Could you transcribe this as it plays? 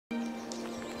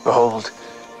Behold,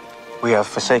 we have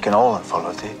forsaken all and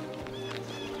followed thee.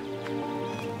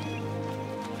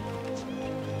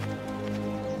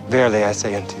 Verily I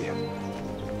say unto you,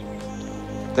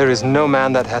 there is no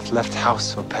man that hath left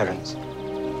house or parents,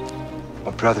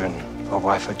 or brethren, or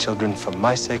wife or children, for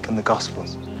my sake and the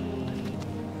gospel's,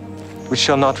 which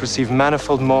shall not receive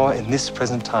manifold more in this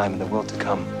present time, in the world to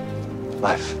come,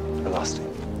 life everlasting.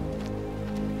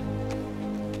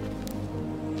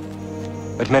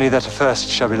 But many that are first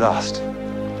shall be last,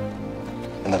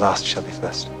 and the last shall be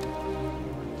first.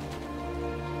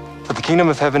 For the kingdom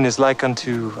of heaven is like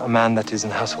unto a man that is an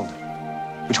householder,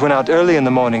 which went out early in the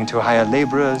morning to hire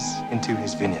laborers into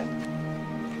his vineyard.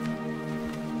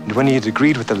 And when he had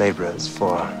agreed with the laborers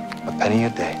for a penny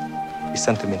a day, he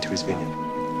sent them into his vineyard.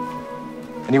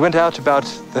 And he went out about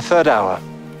the third hour,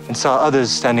 and saw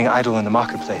others standing idle in the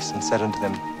marketplace, and said unto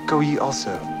them, Go ye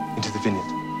also into the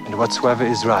vineyard, and whatsoever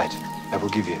is right I will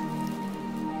give you.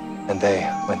 And they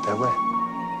went their way.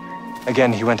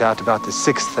 Again he went out about the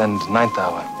 6th and 9th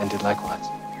hour, and did likewise.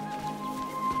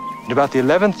 And about the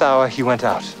 11th hour he went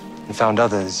out, and found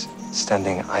others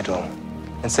standing idle,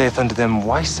 and saith unto them,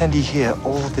 Why stand ye here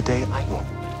all the day idle?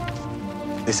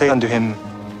 They say unto him,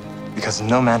 Because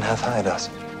no man hath hired us.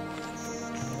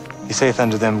 He saith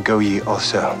unto them, Go ye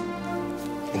also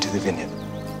into the vineyard,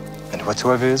 and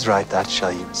whatsoever is right, that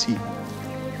shall ye receive.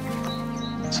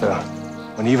 So,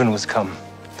 when even was come,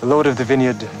 the Lord of the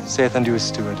vineyard saith unto his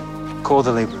steward, Call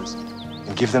the laborers,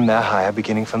 and give them their hire,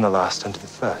 beginning from the last unto the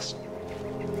first.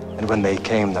 And when they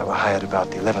came that were hired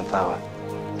about the 11th hour,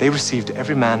 they received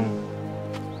every man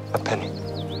a penny.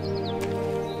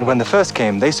 And when the first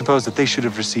came, they supposed that they should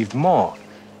have received more,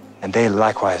 and they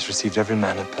likewise received every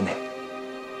man a penny.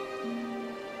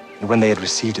 And when they had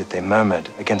received it, they murmured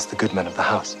against the good men of the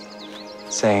house,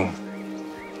 saying,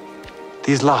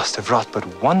 These last have wrought but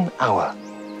 1 hour,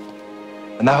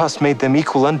 and thou hast made them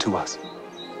equal unto us,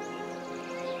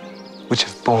 which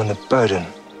have borne the burden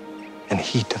and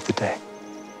heat of the day.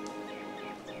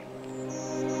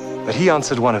 But he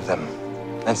answered one of them,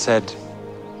 and said,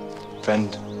 Friend,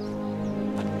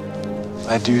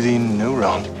 I do thee no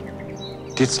wrong.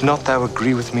 Didst not thou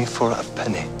agree with me for a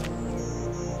penny?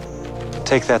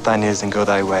 Take that thine is, and go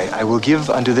thy way. I will give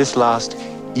unto this last,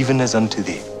 even as unto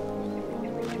thee.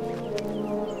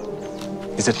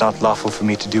 Is it not lawful for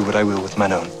me to do what I will with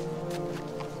mine own?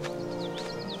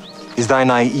 Is thine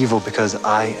eye evil because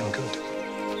I am good?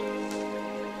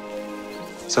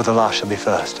 So the last shall be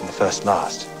first, and the first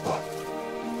last.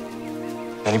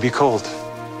 Many be called,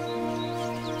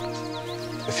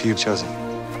 a few chosen.